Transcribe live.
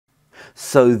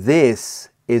So this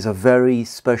is a very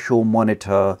special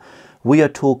monitor. We are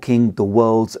talking the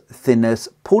world's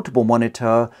thinnest portable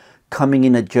monitor, coming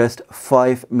in at just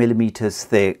 5mm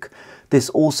thick. This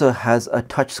also has a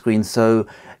touchscreen, so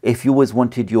if you always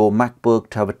wanted your MacBook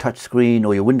to have a touchscreen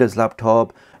or your Windows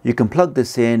laptop, you can plug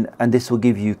this in and this will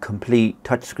give you complete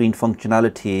touchscreen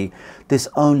functionality. This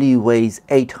only weighs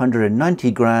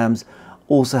 890 grams,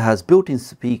 also has built-in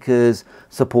speakers,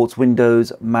 supports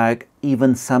Windows, Mac,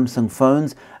 even Samsung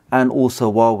phones, and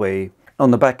also Huawei.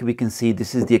 On the back we can see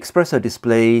this is the Espresso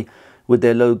display with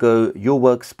their logo, your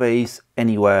workspace,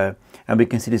 anywhere. And we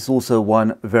can see this also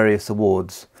won various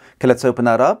awards. Okay, let's open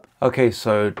that up. Okay,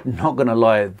 so not gonna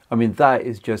lie, I mean, that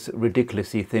is just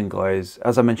ridiculously thin, guys.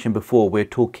 As I mentioned before, we're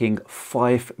talking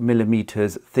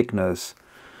 5mm thickness.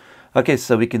 Okay,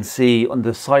 so we can see on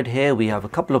the side here, we have a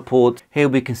couple of ports. Here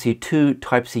we can see two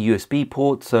Type-C USB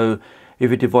ports. So if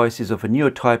your device is of a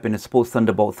newer type and it supports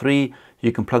Thunderbolt 3,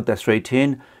 you can plug that straight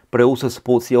in. But it also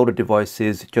supports the older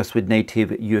devices just with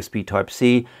native USB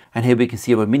Type-C. And here we can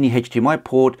see a mini HDMI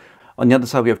port. On the other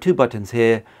side, we have two buttons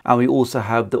here, and we also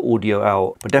have the audio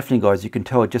out. But definitely, guys, you can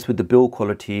tell just with the build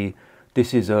quality,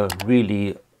 this is a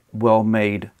really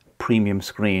well-made premium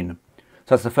screen.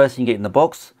 So that's the first thing you get in the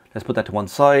box. Let's put that to one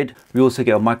side. We also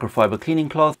get a microfiber cleaning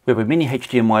cloth. We have a mini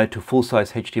HDMI to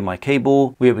full-size HDMI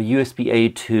cable. We have a USB-A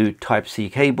to Type-C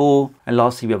cable. And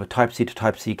lastly, we have a Type-C to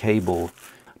Type-C cable.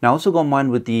 Now, I also got mine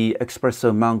with the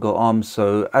Espresso mount guard arm.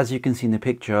 So as you can see in the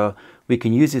picture, we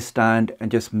can use this stand and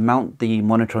just mount the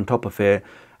monitor on top of it.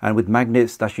 And with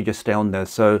magnets, that should just stay on there.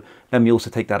 So let me also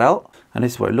take that out. And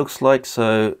this is what it looks like.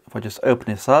 So if I just open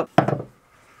this up.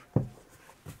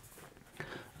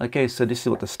 Okay, so this is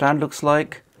what the stand looks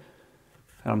like.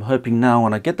 And I'm hoping now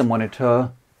when I get the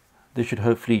monitor, this should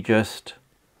hopefully just,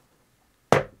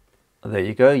 there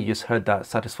you go. You just heard that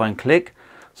satisfying click.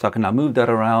 So I can now move that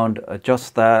around,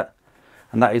 adjust that,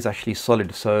 and that is actually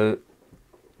solid. So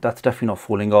that's definitely not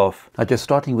falling off. Now, just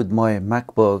starting with my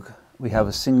MacBook, we have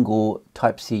a single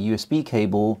Type-C USB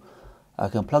cable. I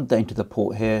can plug that into the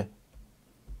port here.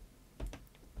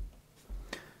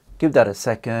 Give that a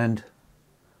second.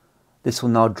 This will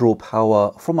now draw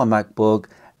power from my MacBook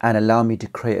and allow me to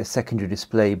create a secondary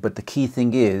display. But the key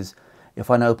thing is,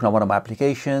 if I now open up one of my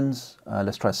applications,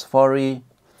 let's try Safari.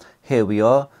 Here we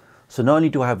are. So not only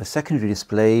do I have a secondary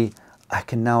display, I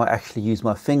can now actually use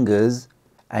my fingers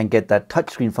and get that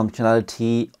touchscreen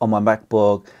functionality on my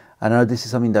MacBook. And I know this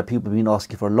is something that people have been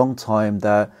asking for a long time,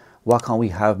 that why can't we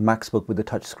have MacBook with the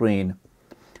touchscreen?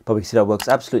 But we see that works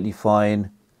absolutely fine.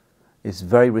 It's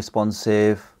very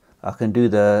responsive. I can do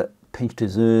the pinch to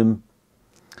zoom.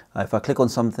 If I click on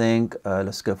something,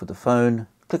 let's go for the phone.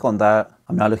 Click on that.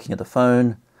 I'm now looking at the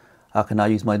phone. I can now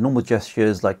use my normal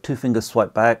gestures like 2-finger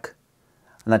swipe back,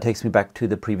 and that takes me back to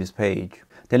the previous page.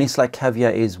 The only slight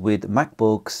caveat is with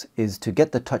MacBooks is to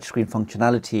get the touchscreen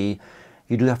functionality,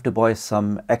 you do have to buy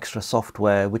some extra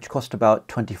software, which cost about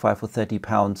 25 or 30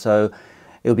 pounds. So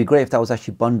it would be great if that was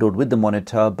actually bundled with the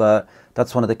monitor, but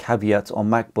that's one of the caveats on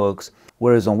MacBooks.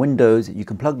 Whereas on Windows, you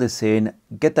can plug this in,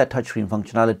 get that touchscreen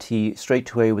functionality straight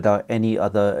away without any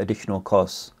other additional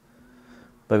costs.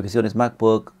 But you can see on this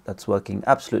MacBook, that's working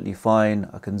absolutely fine.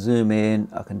 I can zoom in,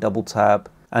 I can double tap,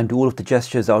 and do all of the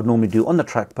gestures I would normally do on the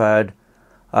trackpad,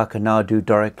 I can now do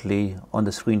directly on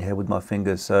the screen here with my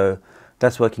fingers. So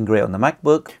that's working great on the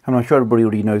MacBook. I'm sure everybody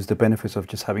already knows the benefits of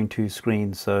just having two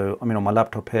screens. So, I mean, on my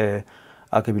laptop here,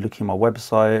 I could be looking at my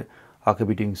website, I could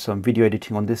be doing some video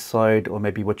editing on this side, or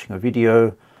maybe watching a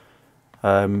video.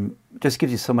 Just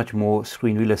gives you so much more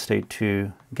screen real estate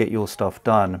to get your stuff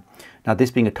done. Now,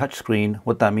 this being a touch screen,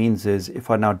 what that means is if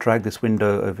I now drag this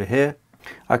window over here,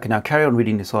 I can now carry on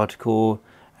reading this article,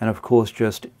 and of course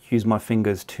just use my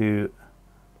fingers to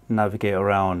navigate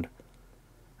around.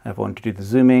 And if I want to do the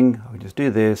zooming, I can just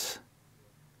do this,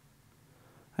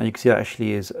 and you can see that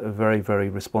actually is very, very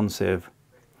responsive.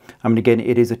 I mean, again,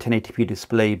 it is a 1080p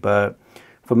display, but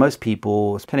for most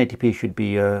people 1080p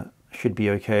should be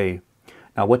okay.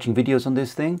 Now, watching videos on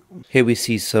this thing, here we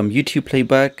see some YouTube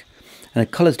playback, and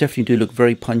the colors definitely do look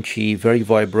very punchy, very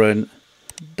vibrant.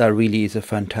 That really is a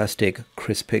fantastic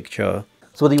crisp picture.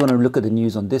 So whether you want to look at the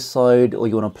news on this side or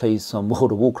you want to play some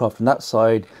World of Warcraft on that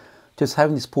side, just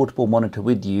having this portable monitor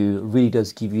with you really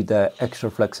does give you that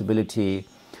extra flexibility.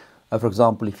 For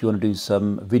example, if you want to do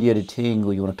some video editing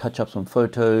or you want to touch up some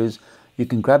photos, you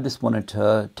can grab this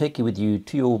monitor, take it with you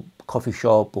to your coffee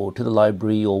shop or to the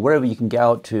library or wherever you can get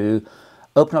out to,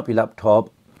 open up your laptop,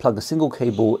 plug a single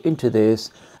cable into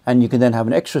this, and you can then have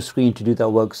an extra screen to do that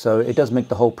work. So it does make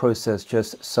the whole process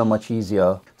just so much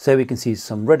easier. So we can see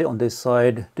some Reddit on this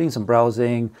side, doing some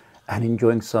browsing and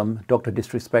enjoying some Dr.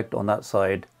 Disrespect on that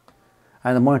side.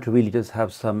 and the monitor really does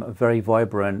have some very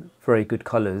vibrant, very good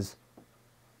colors.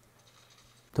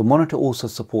 The monitor also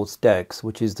supports DEX,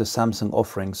 which is the Samsung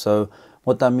offering. So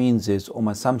what that means is on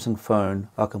my Samsung phone,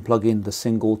 I can plug in the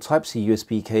single Type-C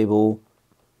USB cable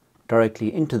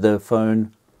directly into the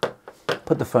phone,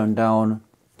 put the phone down.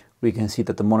 We can see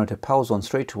that the monitor powers on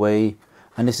straight away,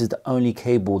 and this is the only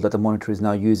cable that the monitor is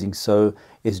now using. So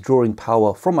it's drawing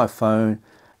power from my phone,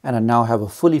 and I now have a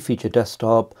fully featured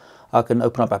desktop. I can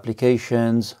open up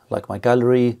applications like my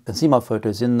gallery, I can see my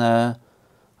photos in there.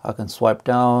 I can swipe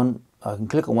down, I can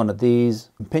click on one of these,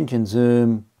 pinch and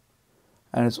zoom,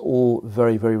 and it's all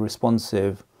very, very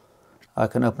responsive. I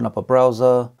can open up a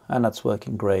browser, and that's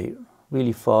working great.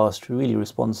 Really fast, really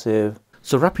responsive.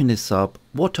 So wrapping this up,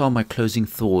 what are my closing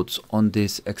thoughts on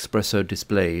this Espresso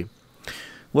display?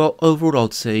 Well, overall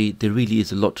I'd say there really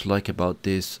is a lot to like about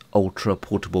this ultra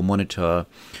portable monitor.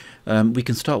 We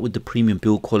can start with the premium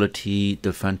build quality,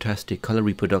 the fantastic color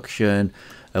reproduction.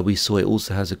 We saw it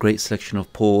also has a great selection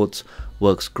of ports,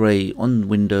 works great on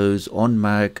Windows, on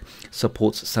Mac,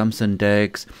 supports Samsung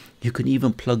DEX. You can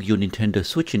even plug your Nintendo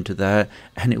Switch into that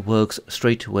and it works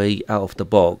straight away out of the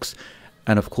box.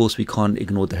 And of course we can't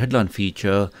ignore the headline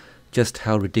feature, just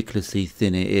how ridiculously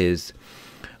thin it is.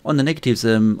 On the negatives,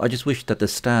 I just wish that the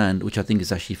stand, which I think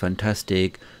is actually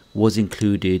fantastic, was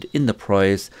included in the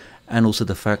price, and also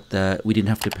the fact that we didn't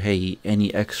have to pay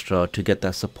any extra to get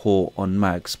that support on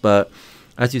Macs. But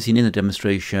as you've seen in the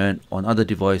demonstration, on other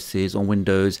devices, on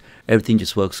Windows, everything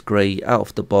just works great out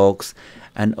of the box.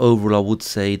 And overall I would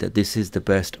say that this is the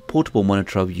best portable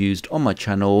monitor I've used on my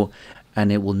channel, and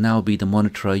it will now be the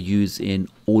monitor I use in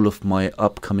all of my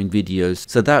upcoming videos.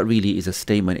 So that really is a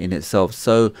statement in itself.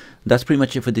 So that's pretty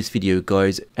much it for this video,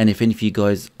 guys. And if any of you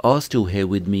guys are still here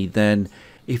with me, then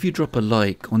if you drop a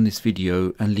like on this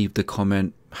video and leave the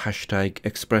comment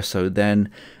 #Espresso, then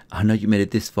I know you made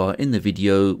it this far in the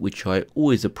video, which I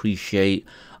always appreciate.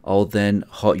 I'll then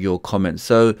heart your comment.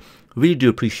 So really do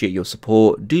appreciate your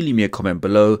support. Do leave me a comment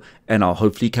below, and I'll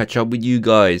hopefully catch up with you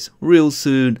guys real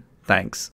soon. Thanks.